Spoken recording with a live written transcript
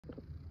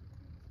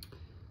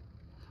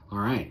All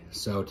right,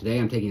 so today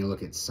I'm taking a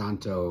look at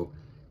Santo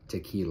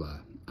Tequila,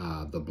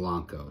 the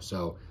Blanco.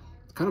 So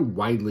it's kind of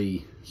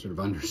widely sort of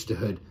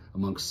understood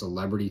amongst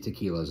celebrity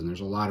tequilas, and there's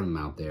a lot of them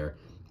out there.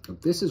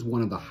 But this is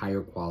one of the higher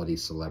quality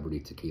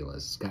celebrity tequilas.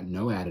 It's got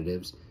no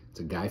additives.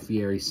 It's a Guy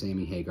Fieri,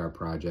 Sammy Hagar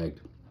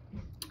project.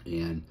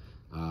 And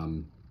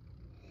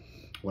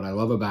what I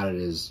love about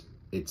it is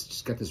it's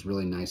just got this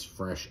really nice,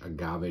 fresh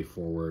agave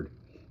forward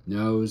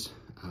nose,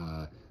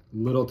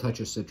 little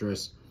touch of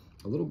citrus,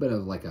 a little bit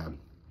of like a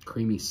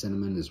creamy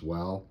cinnamon as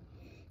well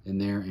in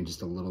there, and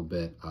just a little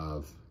bit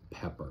of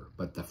pepper.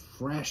 But the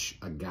fresh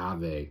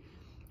agave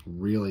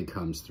really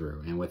comes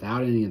through, and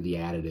without any of the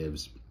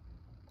additives,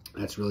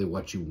 that's really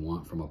what you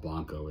want from a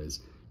Blanco,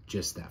 is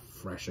just that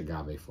fresh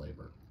agave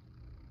flavor.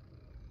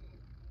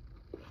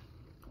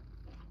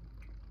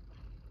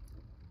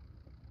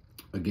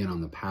 Again,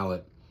 on the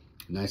palate,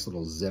 nice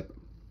little zip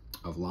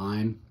of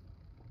lime,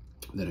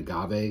 then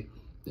agave,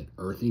 then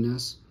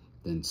earthiness,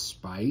 then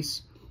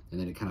spice, and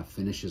then it kind of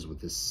finishes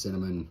with this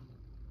cinnamon,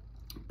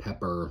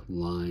 pepper,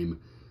 lime,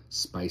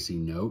 spicy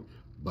note,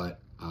 but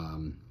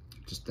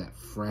just that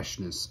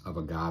freshness of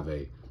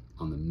agave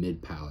on the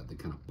mid palate that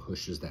kind of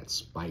pushes that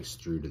spice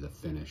through to the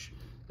finish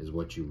is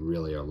what you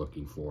really are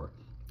looking for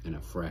in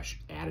a fresh,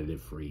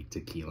 additive-free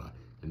tequila.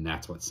 And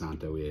that's what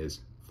Santo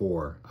is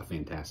for a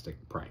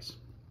fantastic price.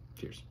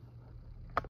 Cheers.